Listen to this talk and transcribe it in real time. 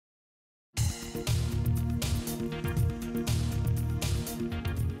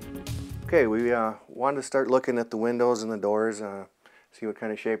Okay, we wanted to start looking at the windows and the doors, see what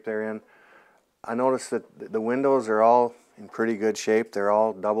kind of shape they're in. I noticed that the windows are all in pretty good shape. They're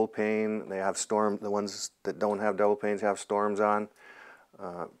all double pane. They have storm. The ones that don't have double panes have storms on.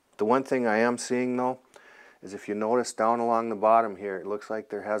 The one thing I am seeing though is if you notice down along the bottom here, it looks like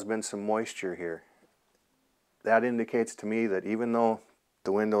there has been some moisture here. That indicates to me that even though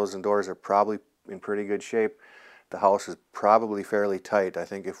the windows and doors are probably in pretty good shape, the house is probably fairly tight. I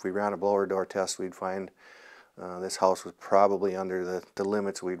think if we ran a blower door test, we'd find this house was probably under the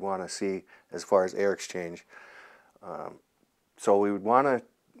limits we'd want to see as far as air exchange. So we would want to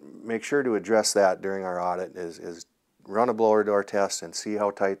make sure to address that during our audit, is run a blower door test and see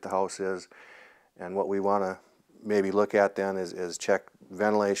how tight the house is. And what we want to maybe look at then is check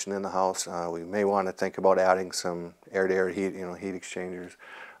ventilation in the house. We may want to think about adding some air-to-air heat, heat exchangers,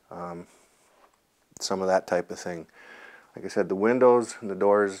 some of that type of thing. Like I said, the windows and the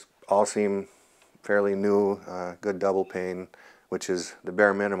doors all seem fairly new, good double pane, which is the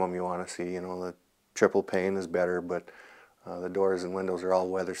bare minimum you want to see. The triple pane is better, but the doors and windows are all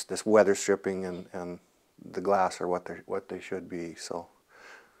weather stripping, and the glass are what they should be. So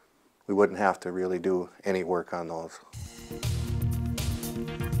we wouldn't have to really do any work on those.